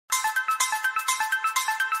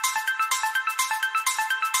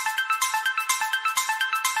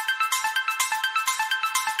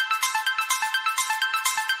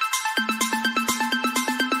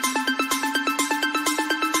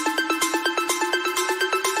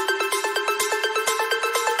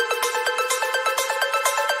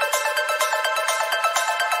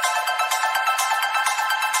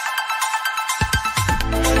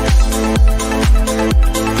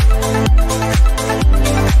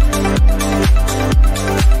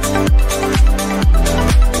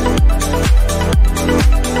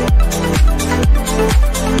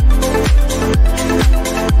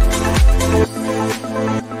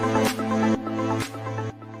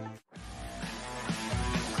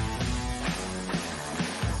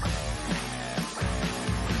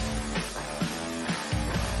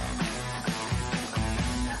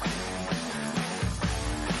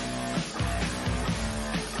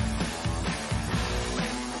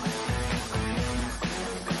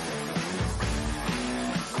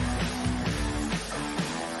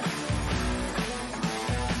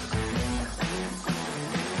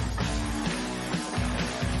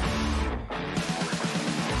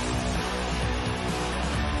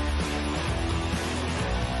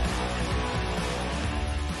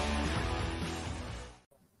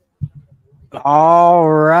All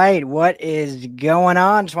right, what is going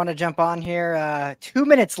on? Just want to jump on here. 2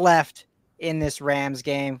 minutes left in this Rams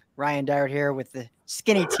game. Ryan Dyer here with the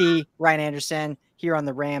Skinny T, Ryan Anderson here on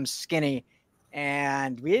the Rams Skinny.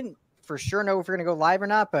 And we didn't for sure know if we're going to go live or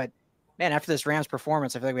not, but man, after this Rams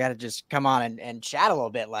performance, I feel like we had to just come on and chat a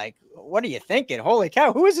little bit. Like, what are you thinking? Holy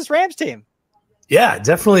cow, who is this Rams team? Yeah,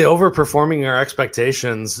 definitely overperforming our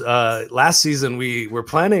expectations. Last season, we were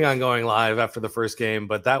planning on going live after the first game,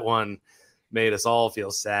 but that one made us all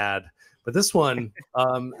feel sad. But this one,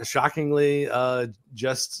 shockingly,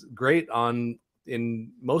 just great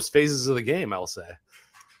in most phases of the game, I'll say.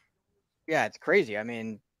 Yeah, it's crazy. I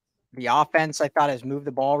mean, the offense I thought has moved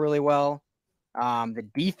the ball really well. The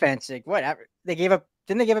defense, like, whatever they gave up,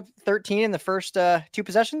 didn't they give up 13 in the first 2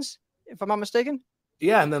 possessions, if I'm not mistaken?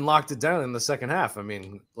 Yeah, and then locked it down in the second half. I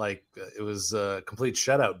mean, like it was a complete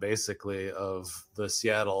shutout, basically, of the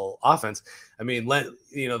Seattle offense. I mean,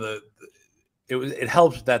 it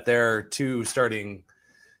helped that their 2 starting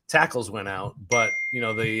tackles went out, but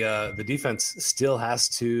the defense still has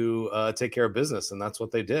to take care of business, and that's what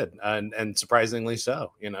they did, and surprisingly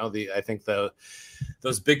so. I think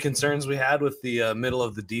those big concerns we had with the middle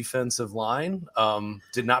of the defensive line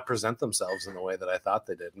did not present themselves in the way that I thought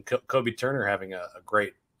they did. And Kobe Turner having a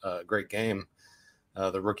great game,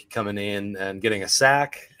 the rookie coming in and getting a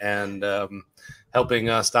sack and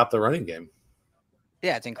helping stop the running game.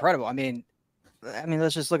 Yeah, it's incredible. I mean,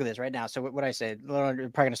 let's just look at this right now. So what I said, we're probably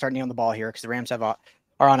going to start kneeling the ball here because the Rams are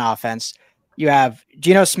on offense. You have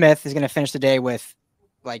Geno Smith is going to finish the day with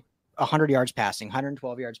like 100 yards passing,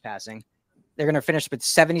 112 yards passing. They're going to finish with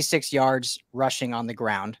 76 yards rushing on the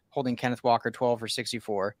ground, holding Kenneth Walker 12 for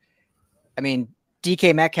 64. I mean,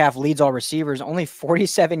 DK Metcalf leads all receivers, only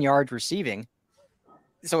 47 yards receiving.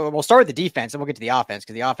 So we'll start with the defense and we'll get to the offense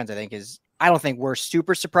because the offense, I don't think we're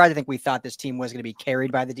super surprised. I think we thought this team was going to be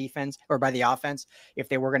carried by the defense or by the offense if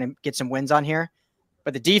they were going to get some wins on here.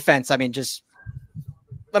 But the defense, I mean, just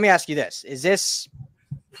let me ask you this. Is this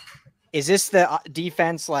the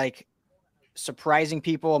defense like surprising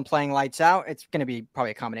people and playing lights out? It's going to be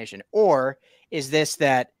probably a combination. Or is this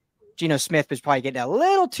that Geno Smith was probably getting a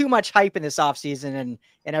little too much hype in this offseason and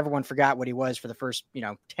everyone forgot what he was for the first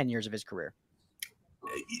 10 years of his career?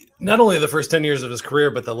 Not only the first 10 years of his career,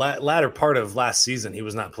 but the latter part of last season, he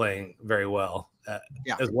was not playing very well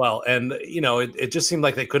as well. And, it just seemed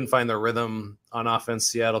like they couldn't find their rhythm on offense.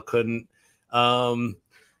 Seattle couldn't.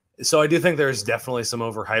 So I do think there's definitely some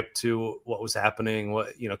overhype to what was happening,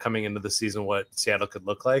 coming into the season, what Seattle could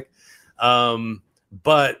look like.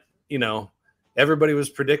 But, everybody was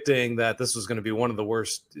predicting that this was going to be one of the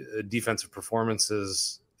worst defensive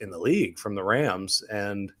performances in the league from the Rams.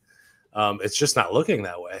 And, it's just not looking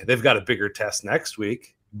that way. They've got a bigger test next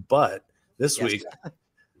week, but this week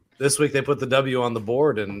they put the W on the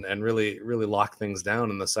board and really, really lock things down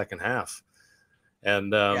in the second half.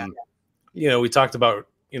 And, we talked about,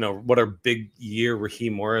 what a big year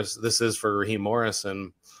this is for Raheem Morris.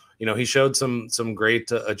 And, he showed some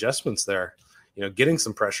great adjustments there, getting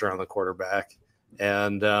some pressure on the quarterback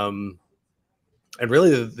and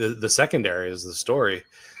really the secondary is the story.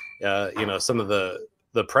 Some of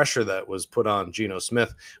the pressure that was put on Geno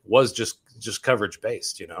Smith was just coverage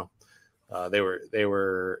based. They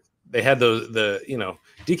had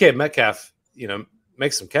DK Metcalf,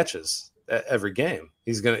 makes some catches every game.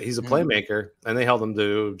 He's a playmaker, and they held him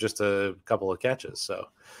to just a couple of catches. So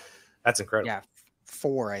that's incredible. Yeah.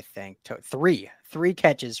 4, I think. 3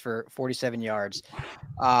 catches for 47 yards.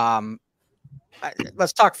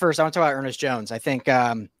 Let's talk first. I want to talk about Ernest Jones. I think,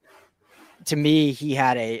 to me, he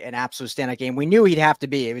had an absolute standout game. We knew he'd have to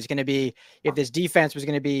be. It was going to be, if this defense was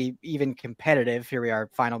going to be even competitive, here we are,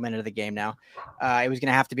 final minute of the game now. It was going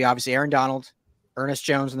to have to be obviously Aaron Donald, Ernest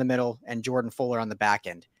Jones in the middle, and Jordan Fuller on the back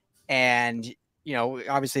end. And,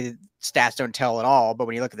 obviously the stats don't tell at all, but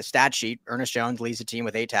when you look at the stat sheet, Ernest Jones leads the team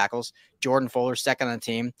with 8 tackles. Jordan Fuller second on the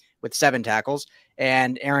team with 7 tackles.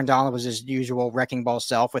 And Aaron Donald was his usual wrecking ball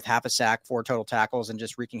self with half a sack, 4 total tackles, and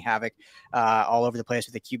just wreaking havoc all over the place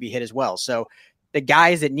with a QB hit as well. So the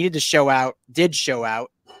guys that needed to show out did show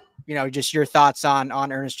out. Just your thoughts on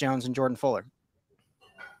Ernest Jones and Jordan Fuller.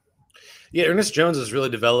 Yeah, Ernest Jones is really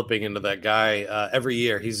developing into that guy every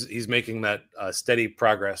year. He's making that steady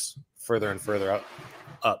progress further and further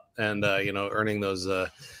up and earning those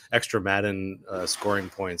extra Madden scoring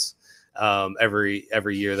points every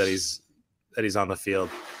year that he's on the field.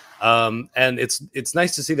 And it's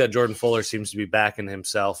nice to see that Jordan Fuller seems to be back in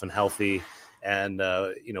himself and healthy and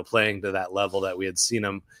playing to that level that we had seen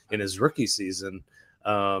him in his rookie season.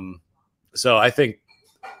 So I think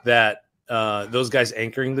that those guys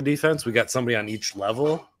anchoring the defense, we got somebody on each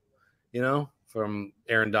level, from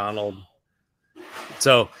Aaron Donald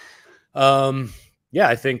So, yeah,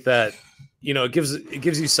 I think that, it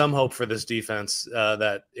gives you some hope for this defense,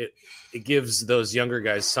 that it gives those younger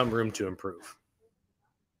guys some room to improve.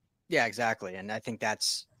 Yeah, exactly. And I think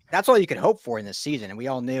that's all you could hope for in this season. And we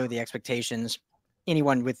all knew the expectations.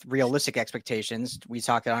 Anyone with realistic expectations, we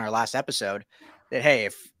talked on our last episode that, hey,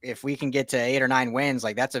 if we can get to 8 or 9 wins,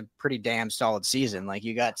 like that's a pretty damn solid season. Like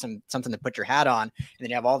you got something to put your hat on, and then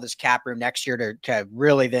you have all this cap room next year to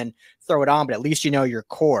really then throw it on. But at least your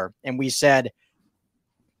core. And we said,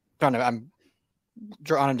 I'm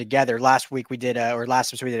drawing them together. Last week we did, or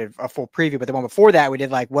last episode we did a full preview, but the one before that we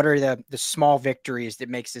did like, what are the small victories that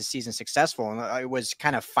makes this season successful? And it was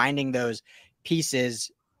kind of finding those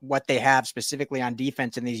pieces, what they have specifically on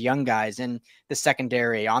defense and these young guys in the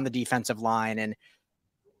secondary, on the defensive line. And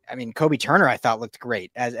I mean, Kobe Turner, I thought looked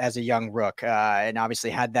great as a young rook, and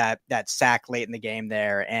obviously had that sack late in the game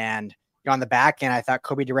there. And on the back end, I thought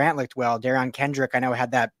Kobe Durant looked well. Darion Kendrick, I know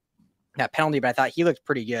had that penalty, but I thought he looked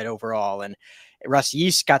pretty good overall. And Russ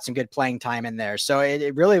Yeast got some good playing time in there. So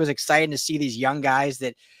it really was exciting to see these young guys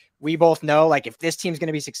that we both know, like if this team's going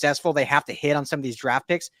to be successful, they have to hit on some of these draft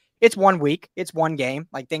picks. It's 1 week. It's one game.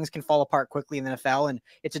 Like things can fall apart quickly in the NFL, and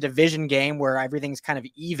it's a division game where everything's kind of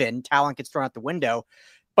even. Talent gets thrown out the window,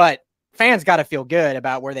 but fans got to feel good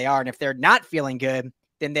about where they are. And if they're not feeling good,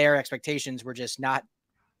 then their expectations were just not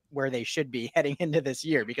where they should be heading into this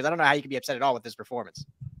year, because I don't know how you can be upset at all with this performance.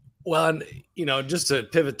 Well, and just to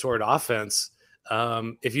pivot toward offense,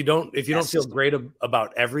 if you don't feel great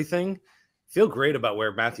about everything, feel great about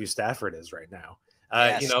where Matthew Stafford is right now.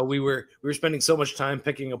 Yes. We were spending so much time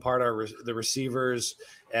picking apart the receivers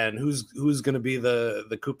and who's going to be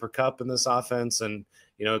the Cooper Kupp in this offense, and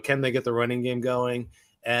can they get the running game going?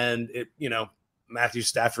 And Matthew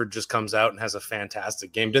Stafford just comes out and has a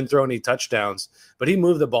fantastic game. Didn't throw any touchdowns, but he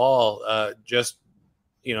moved the ball just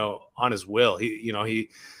on his will. He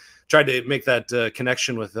tried to make that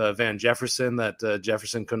connection with Van Jefferson that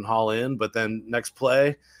Jefferson couldn't haul in, but then next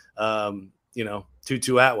play,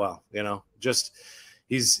 Tutu Atwell, just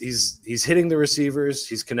he's hitting the receivers,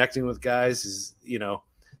 he's connecting with guys. He's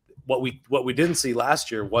what we didn't see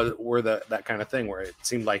last year were that kind of thing where it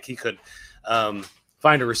seemed like he could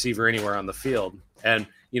find a receiver anywhere on the field. And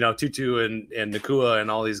Tutu and Nakua and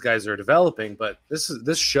all these guys are developing, but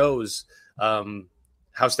this shows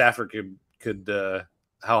how Stafford could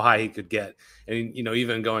how high he could get. And,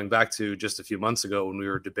 even going back to just a few months ago when we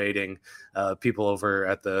were debating people over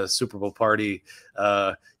at the Super Bowl party,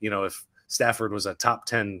 if Stafford was a top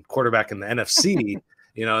 10 quarterback in the NFC,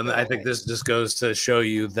 and I think this just goes to show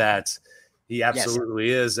you that he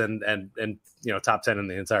absolutely is. And top 10 in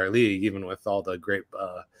the entire league, even with all the great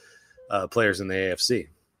players in the AFC.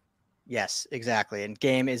 Yes, exactly. And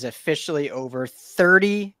game is officially over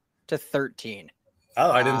 30-13.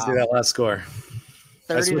 Oh, I didn't see that last score.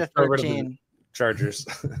 30-13 Chargers.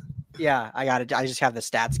 Yeah, I got it. I just have the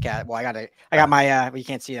stats cat. Well, I got my well, you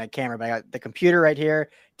can't see it on camera, but I got the computer right here,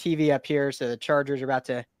 TV up here. So the Chargers are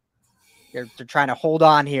they're trying to hold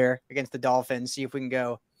on here against the Dolphins, see if we can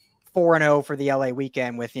go 4-0 for the LA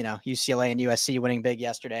weekend with, UCLA and USC winning big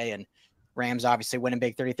yesterday, and Rams obviously winning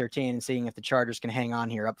big 30-13, and seeing if the Chargers can hang on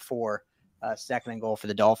here up 4, second and goal for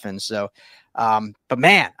the Dolphins. So, but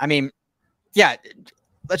man, I mean, yeah,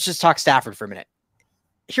 let's just talk Stafford for a minute.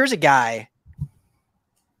 Here's a guy.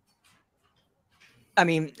 I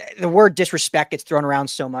mean, the word disrespect gets thrown around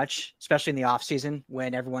so much, especially in the offseason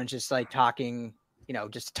when everyone's just like talking,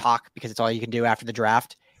 just talk because it's all you can do after the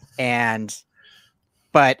draft.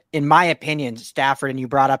 But in my opinion, Stafford, and you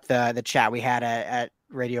brought up the chat we had at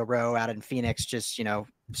Radio Row out in Phoenix just,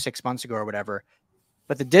 6 months ago or whatever.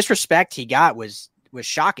 But the disrespect he got was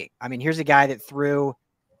shocking. I mean, here's a guy that threw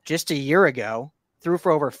just a year ago, threw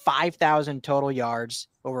for over 5,000 total yards,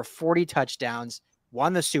 over 40 touchdowns,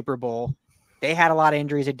 won the Super Bowl. They had a lot of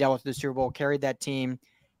injuries. They dealt with the Super Bowl, carried that team.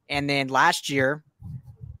 And then last year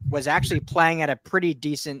was actually playing at a pretty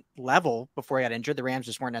decent level before he got injured. The Rams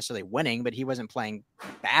just weren't necessarily winning, but he wasn't playing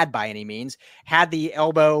bad by any means. Had the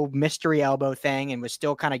mystery elbow thing, and was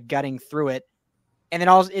still kind of gutting through it. And then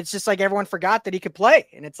it's just like everyone forgot that he could play.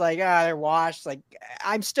 And it's like, they're washed. Like,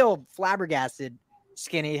 I'm still flabbergasted,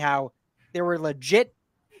 Skinny, how there were legit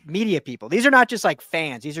media people. These are not just like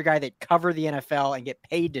fans. These are guys that cover the NFL and get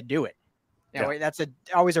paid to do it. That's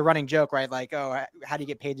always a running joke, right? Like, oh, how do you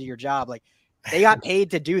get paid to do your job? Like, they got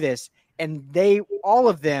paid to do this, and all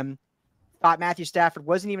of them thought Matthew Stafford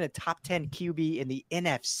wasn't even a top 10 QB in the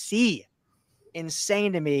NFC.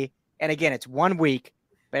 Insane to me. And again, it's 1 week,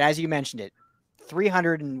 but as you mentioned it,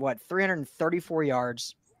 334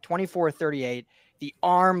 yards, 24-38. The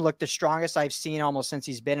arm looked the strongest I've seen almost since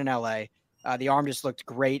he's been in LA. The arm just looked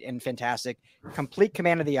great and fantastic. Complete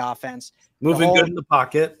command of the offense. Moving good in the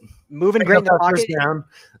pocket. Moving great in the pocket.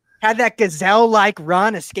 Had that gazelle-like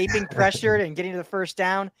run, escaping pressure and getting to the first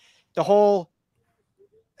down. The whole,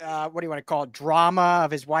 what do you want to call it, drama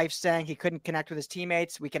of his wife saying he couldn't connect with his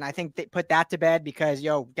teammates. We can, I think, put that to bed because,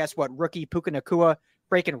 guess what? Rookie Puka Nacua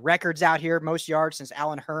breaking records out here. Most yards since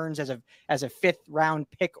Allen Hurns as a fifth-round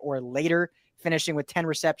pick or later, finishing with 10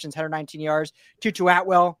 receptions, 119 yards. Tutu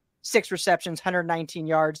Atwell, 6 receptions, 119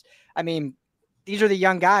 yards. I mean, these are the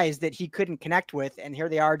young guys that he couldn't connect with, and here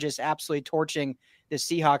they are just absolutely torching the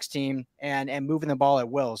Seahawks team and moving the ball at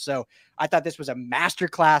will. So I thought this was a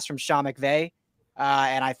masterclass from Sean McVay,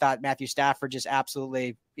 and I thought Matthew Stafford just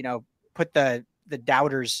absolutely, put the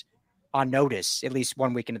doubters on notice at least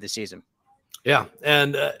 1 week into the season. Yeah,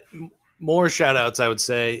 and more shout-outs, I would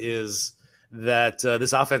say, is that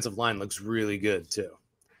this offensive line looks really good too.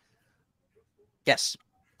 Yes.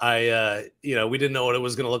 We didn't know what it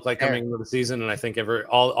was going to look like coming into the season, and I think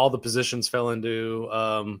all the positions fell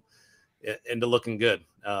into looking good.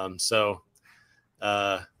 So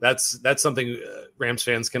that's something Rams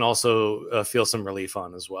fans can also feel some relief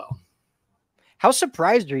on as well. How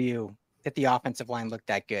surprised are you that the offensive line looked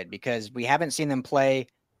that good? Because we haven't seen them play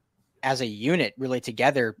as a unit really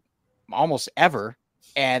together almost ever,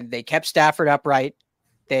 and they kept Stafford upright.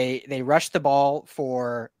 They rushed the ball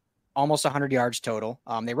for almost 100 yards total.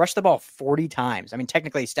 They rushed the ball 40 times. I mean,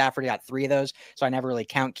 technically Stafford got 3 of those, so I never really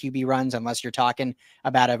count QB runs unless you're talking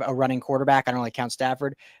about a running quarterback. I don't really count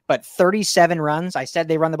Stafford, but 37 runs. I said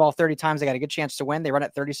they run the ball 30 times. They got a good chance to win. They run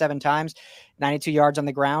it 37 times, 92 yards on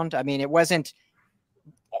the ground. I mean, it wasn't,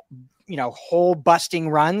 hole busting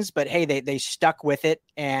runs, but hey, they stuck with it,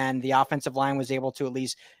 and the offensive line was able to at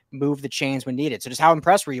least move the chains when needed. So just how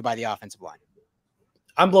impressed were you by the offensive line?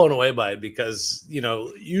 I'm blown away by it because,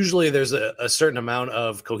 usually there's a certain amount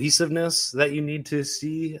of cohesiveness that you need to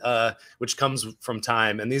see, which comes from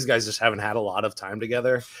time. And these guys just haven't had a lot of time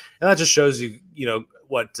together. And that just shows you,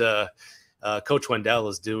 what Coach Wendell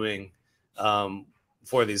is doing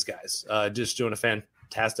for these guys. Just doing a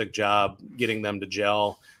fantastic job getting them to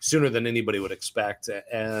gel sooner than anybody would expect.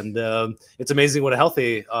 And it's amazing what a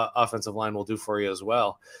healthy offensive line will do for you as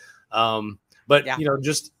well.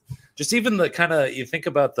 Just even the kind of, you think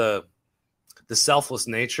about the selfless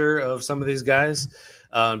nature of some of these guys,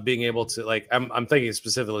 being able to, like, I'm thinking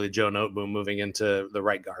specifically Joe Noteboom moving into the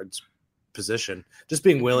right guard's position, just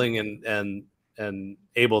being willing and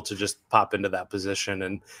able to just pop into that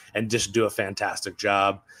position and just do a fantastic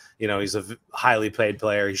job. He's a highly paid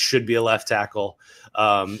player. He should be a left tackle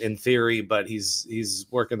in theory, but he's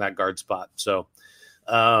working that guard spot. So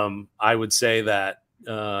I would say that,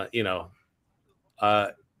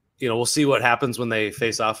 we'll see what happens when they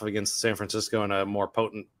face off against San Francisco in a more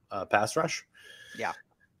potent pass rush. Yeah.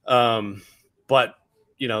 But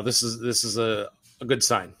this is a good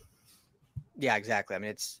sign. Yeah, exactly. I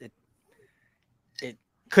mean, it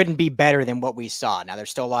couldn't be better than what we saw. Now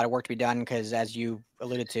there's still a lot of work to be done because, as you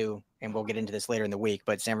alluded to, and we'll get into this later in the week,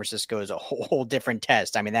 but San Francisco is a whole different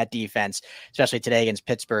test. I mean, that defense, especially today against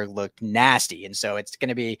Pittsburgh, looked nasty. And so it's going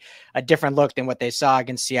to be a different look than what they saw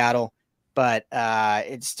against Seattle. But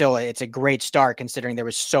it's a great start considering there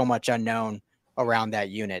was so much unknown around that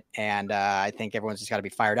unit. And I think everyone's just got to be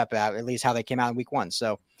fired up about at least how they came out in week 1.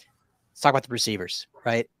 So let's talk about the receivers,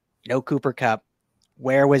 right? No Cooper Kupp.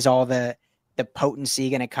 Where was all the potency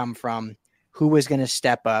going to come from? Who was going to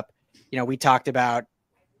step up? We talked about,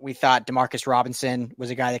 we thought Demarcus Robinson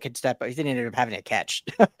was a guy that could step up. He didn't end up having a catch.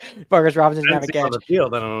 Demarcus Robinson didn't have a catch. On the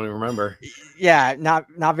field, I don't even remember. Yeah,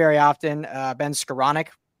 not very often. Ben Skoranek,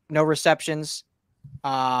 no receptions,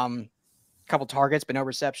 couple targets, but no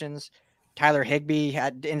receptions. Tyler Higbee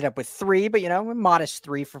ended up with 3, but a modest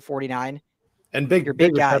 3 for 49. And big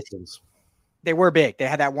guys. Receptions. They were big. They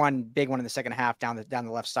had that one big one in the second half down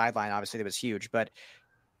the left sideline. Obviously, that was huge. But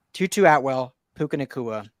Tutu Atwell, Puka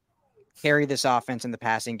Nacua carry this offense in the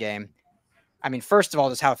passing game. I mean, first of all,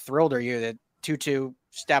 just how thrilled are you that Tutu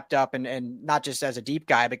stepped up and not just as a deep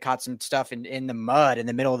guy, but caught some stuff in the mud in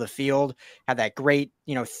the middle of the field, had that great,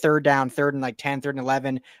 third down, third and 10, third and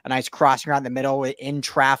 11, a nice crossing around the middle in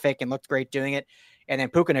traffic and looked great doing it. And then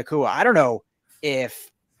Puka Nacua, I don't know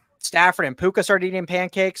if Stafford and Puka started eating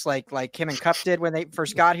pancakes like him and Kupp did when they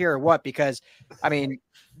first got here or what, because I mean,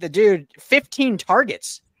 the dude, 15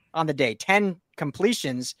 targets on the day, 10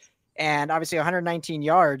 completions, and obviously 119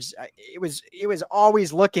 yards. It was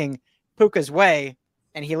always looking Puka's way,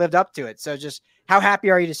 and he lived up to it. So just how happy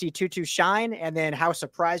are you to see Tutu shine? And then how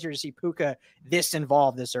surprised are you to see Puka this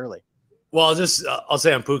involved this early? Well, I'll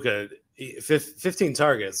say on Puka, 15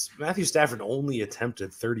 targets. Matthew Stafford only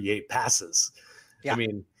attempted 38 passes. Yeah. I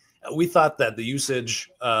mean, we thought that the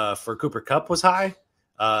usage for Cooper Kupp was high.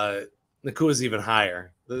 Nakua is even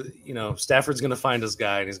higher. Stafford's going to find his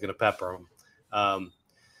guy and he's going to pepper him.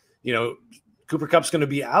 Cooper Kupp's going to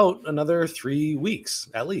be out another 3 weeks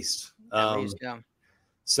at least. Yeah.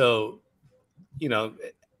 So,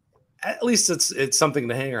 at least it's something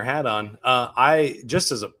to hang our hat on.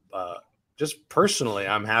 Just personally,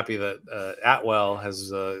 I'm happy that Atwell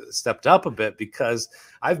has stepped up a bit, because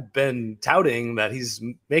I've been touting that he's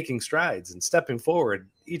making strides and stepping forward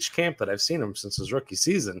each camp that I've seen him since his rookie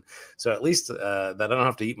season. So at least that I don't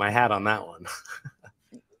have to eat my hat on that one.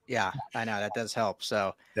 Yeah, I know that does help.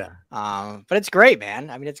 So, yeah. But it's great, man.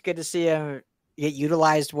 I mean, it's good to see him get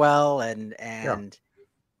utilized well. I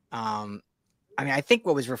mean, I think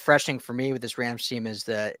what was refreshing for me with this Rams team is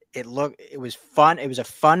that it was fun. It was a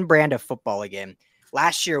fun brand of football again.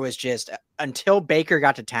 Last year was just, until Baker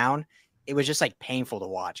got to town, it was just like painful to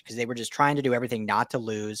watch, because they were just trying to do everything not to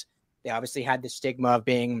lose. They obviously had the stigma of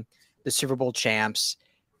being the Super Bowl champs.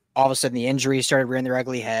 All of a sudden the injuries started rearing their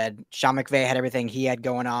ugly head. Sean McVay had everything he had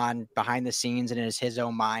going on behind the scenes and in his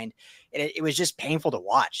own mind. It was just painful to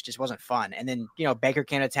watch. It just wasn't fun. And then, Baker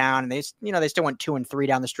came to town, and they still went 2-3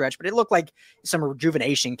 down the stretch, but it looked like some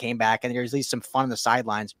rejuvenation came back, and there was at least some fun on the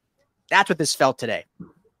sidelines. That's what this felt today.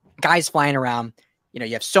 Guys flying around. You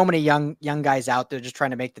have so many young guys out there just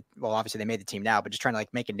trying to obviously they made the team now, but just trying to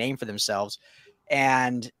make a name for themselves.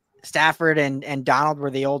 And Stafford and Donald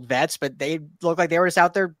were the old vets, but they looked like they were just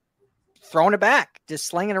out there throwing it back, just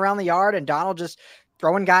slinging around the yard, and Donald just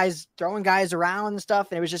throwing guys around and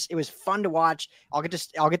stuff. And it was fun to watch. I'll get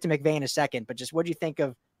to McVay in a second, but just what do you think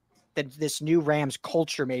of this new Rams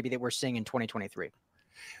culture maybe that we're seeing in 2023?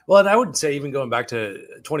 Well, and I would say even going back to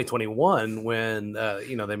 2021 when,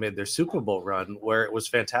 they made their Super Bowl run, where it was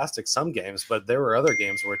fantastic some games, but there were other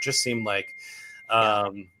games where it just seemed like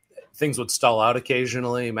things would stall out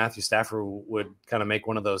occasionally. Matthew Stafford would kind of make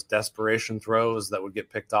one of those desperation throws that would get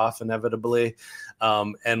picked off inevitably.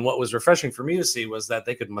 And what was refreshing for me to see was that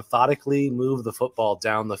they could methodically move the football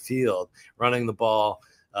down the field, running the ball,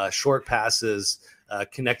 short passes,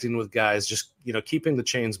 connecting with guys, just, keeping the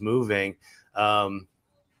chains moving.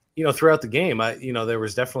 Throughout the game, there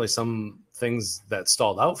was definitely some things that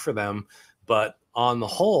stalled out for them, but on the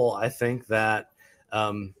whole, I think that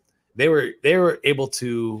they were able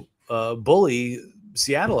to bully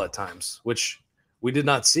Seattle at times, which we did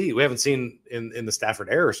not see. We haven't seen in the Stafford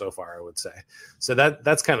era so far, I would say. So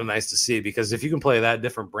that's kind of nice to see, because if you can play that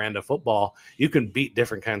different brand of football, you can beat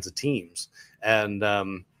different kinds of teams. And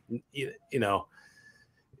you've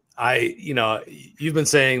been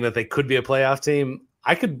saying that they could be a playoff team.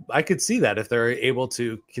 I could see that if they're able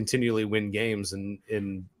to continually win games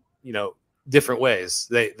in different ways.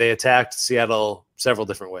 They attacked Seattle several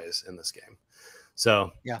different ways in this game.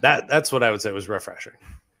 So yeah, that's what I would say was refreshing.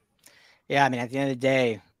 Yeah, I mean, at the end of the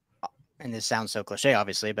day, and this sounds so cliche,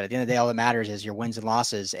 obviously, but at the end of the day, all that matters is your wins and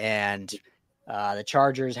losses. And the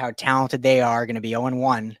Chargers, how talented they are, going to be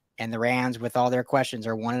 0-1, and the Rams, with all their questions,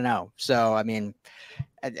 are 1-0. So, I mean,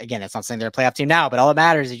 again, it's not saying they're a playoff team now, but all that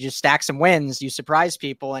matters is you just stack some wins, you surprise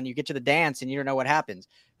people, and you get to the dance, and you don't know what happens.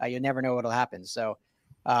 You never know what'll happen. So,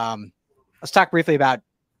 let's talk briefly about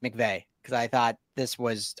McVay, because I thought this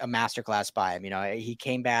was a masterclass by him. He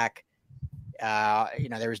came back.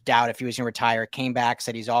 There was doubt if he was going to retire. Came back,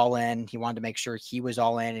 said he's all in. He wanted to make sure he was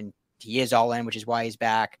all in, and he is all in, which is why he's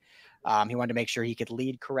back. He wanted to make sure he could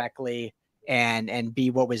lead correctly and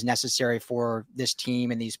be what was necessary for this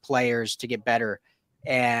team and these players to get better.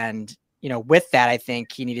 And, with that, I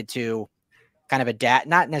think he needed to kind of adapt,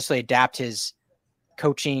 not necessarily adapt his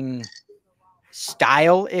coaching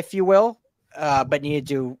style, if you will, but needed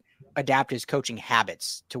to adapt his coaching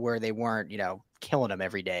habits to where they weren't, killing him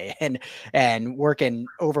every day and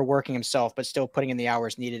overworking himself, but still putting in the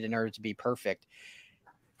hours needed in order to be perfect.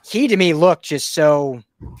 He, to me, looked just so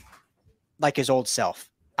like his old self,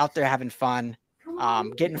 out there having fun,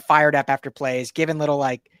 getting fired up after plays, giving little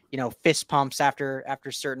fist pumps after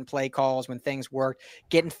certain play calls when things worked,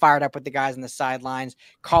 getting fired up with the guys on the sidelines,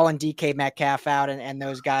 calling DK Metcalf out and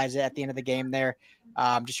those guys at the end of the game there.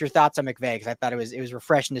 Just your thoughts on McVay, because I thought it was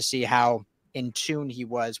refreshing to see how in tune he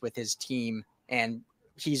was with his team, and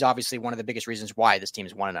he's obviously one of the biggest reasons why this team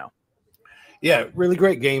is 1-0. Yeah, really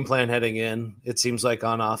great game plan heading in. It seems like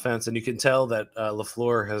on offense, and you can tell that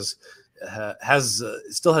LaFleur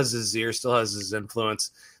still has his ear, still has his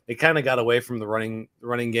influence. They kind of got away from the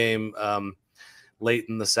running game late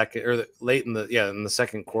in the second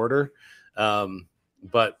quarter,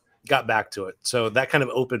 but got back to it. So that kind of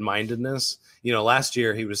open-mindedness, last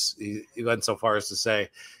year he went so far as to say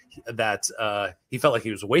that he felt like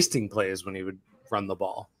he was wasting plays when he would run the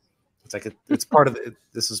ball. It's like it's part of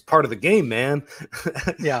this is part of the game, man.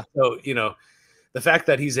 Yeah. So the fact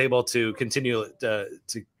that he's able to continue to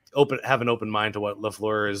have an open mind to what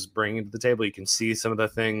LaFleur is bringing to the table. You can see some of the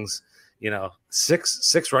things.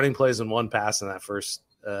 Six running plays and one pass in that first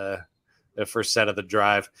set of the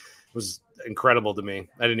drive was incredible to me.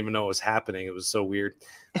 I didn't even know what was happening. It was so weird.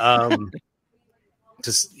 It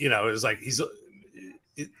was like he's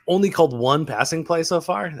only called one passing play so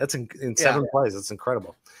far. That's in 7 plays. That's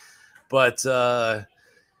incredible. But I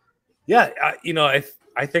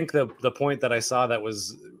think the point that I saw that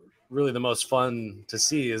was really the most fun to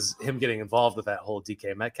see is him getting involved with that whole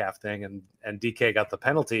DK Metcalf thing, and DK got the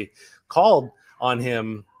penalty called on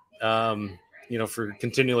him, for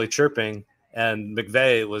continually chirping, and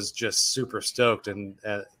McVay was just super stoked, and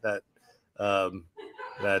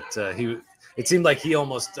it seemed like he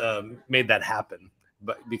almost made that happen,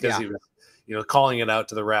 but because he was, calling it out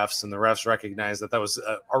to the refs, and the refs recognized that was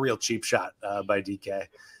a real cheap shot by DK,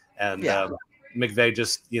 and McVay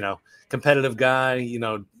just, competitive guy,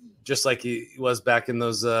 just like he was back in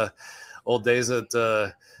those old days at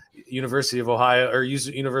University of Ohio or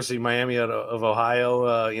University of Miami of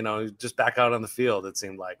Ohio, just back out on the field, it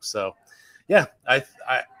seemed like. So, yeah,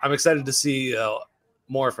 I'm excited to see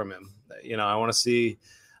more from him. I want to see,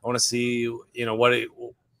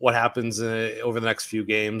 what happens over the next few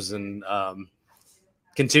games, and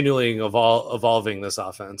continually evolving this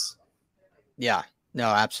offense. Yeah, no,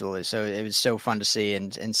 absolutely. So it was so fun to see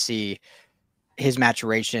and see his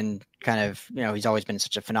maturation kind of, he's always been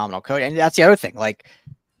such a phenomenal coach. And that's the other thing, like,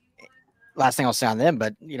 last thing I'll say on them,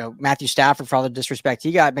 but Matthew Stafford, for all the disrespect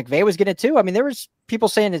he got, McVay was getting it too. I mean, there was people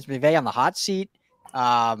saying it's McVay on the hot seat.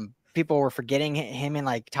 People were forgetting him in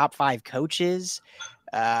like top 5 coaches.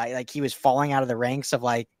 Like he was falling out of the ranks of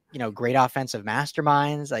great offensive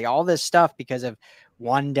masterminds, like all this stuff because of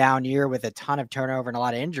one down year with a ton of turnover and a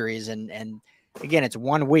lot of injuries. And again, it's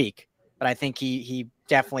 1 week, but I think he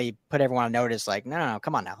definitely put everyone on notice. Like, no,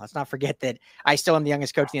 come on now. Let's not forget that I still am the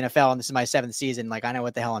youngest coach in the NFL, and this is my 7th season. Like, I know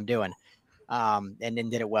what the hell I'm doing. And then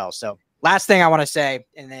did it well. So last thing I want to say,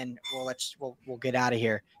 and then we'll get out of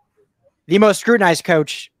here. The most scrutinized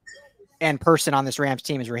coach and person on this Rams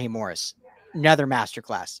team is Raheem Morris. Another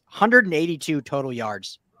masterclass. 182 total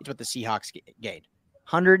yards is what the Seahawks gained.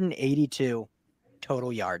 182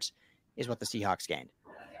 total yards is what the Seahawks gained.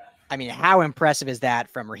 I mean, how impressive is that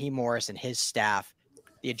from Raheem Morris and his staff?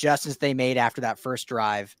 The adjustments they made after that first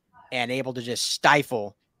drive and able to just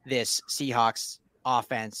stifle this Seahawks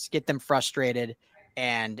offense, get them frustrated,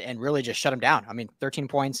 and really just shut them down. I mean, 13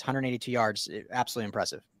 points, 182 yards, absolutely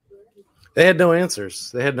impressive. They had no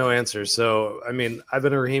answers. So, I mean, I've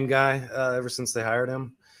been a Raheem guy ever since they hired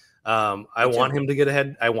him. I want him to get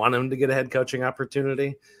ahead. I want him to get a head coaching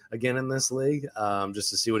opportunity again in this league,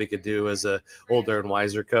 just to see what he could do as a older and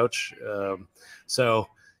wiser coach. So,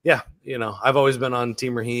 yeah, I've always been on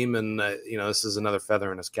Team Raheem, and this is another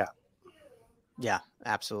feather in his cap. Yeah,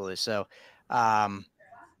 absolutely. So,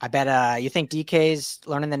 I bet you think DK's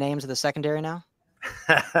learning the names of the secondary now?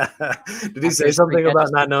 Did he say something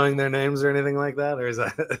about not knowing their names or anything like that, or is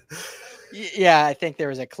that? Yeah, I think there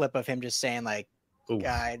was a clip of him just saying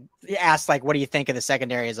he asked what do you think of the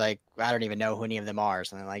secondary? He's like, I don't even know who any of them are. Or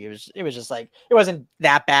something like it was just like, it wasn't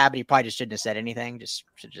that bad, but he probably just shouldn't have said anything.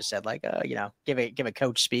 Should have just said give a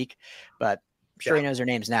coach speak. But I'm sure he knows their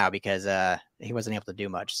names now because he wasn't able to do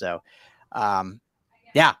much. So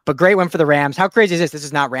but great win for the Rams. How crazy is this? This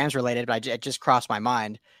is not Rams related, but it just crossed my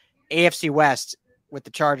mind. AFC West with the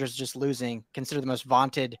Chargers just losing, considered the most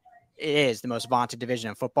vaunted division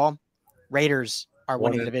in football. Raiders are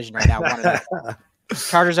winning the division right now.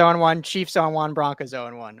 Chargers 0-1, Chiefs 0-1, Broncos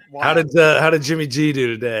 0-1. How did Jimmy G do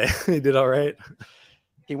today? He did all right.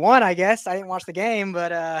 He won, I guess. I didn't watch the game,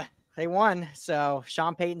 but they won. So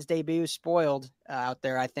Sean Payton's debut spoiled out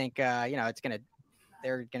there. I think there'd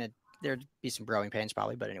be some growing pains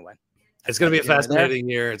probably, but anyway. It's going to be a fascinating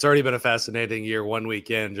year. It's already been a fascinating year. 1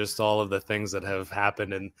 weekend, just all of the things that have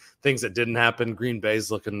happened and things that didn't happen. Green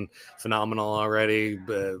Bay's looking phenomenal already.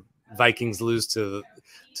 Vikings lose to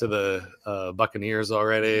the Buccaneers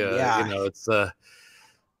already. It's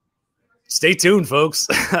stay tuned, folks.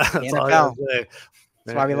 That's NFL.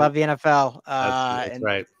 That's why we love the NFL. That's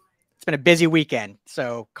right. It's been a busy weekend.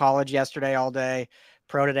 So college yesterday all day,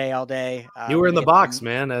 pro today all day. You were in the box,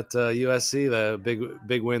 man, at USC. The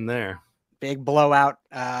big win there. Big blowout.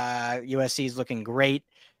 USC is looking great.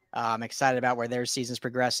 I'm excited about where their season's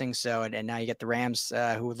progressing. So, and now you get the Rams,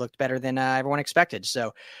 who looked better than everyone expected.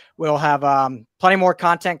 So we'll have plenty more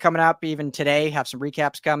content coming up even today, have some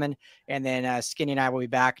recaps coming. And then Skinny and I will be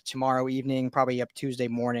back tomorrow evening, probably up Tuesday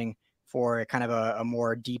morning for kind of a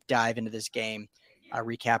more deep dive into this game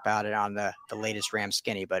recap out it on the latest Rams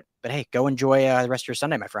skinny. But hey, go enjoy the rest of your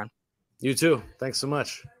Sunday, my friend. You too. Thanks so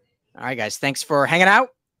much. All right, guys. Thanks for hanging out.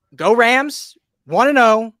 Go Rams.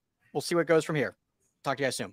 1-0. We'll see what goes from here. Talk to you guys soon.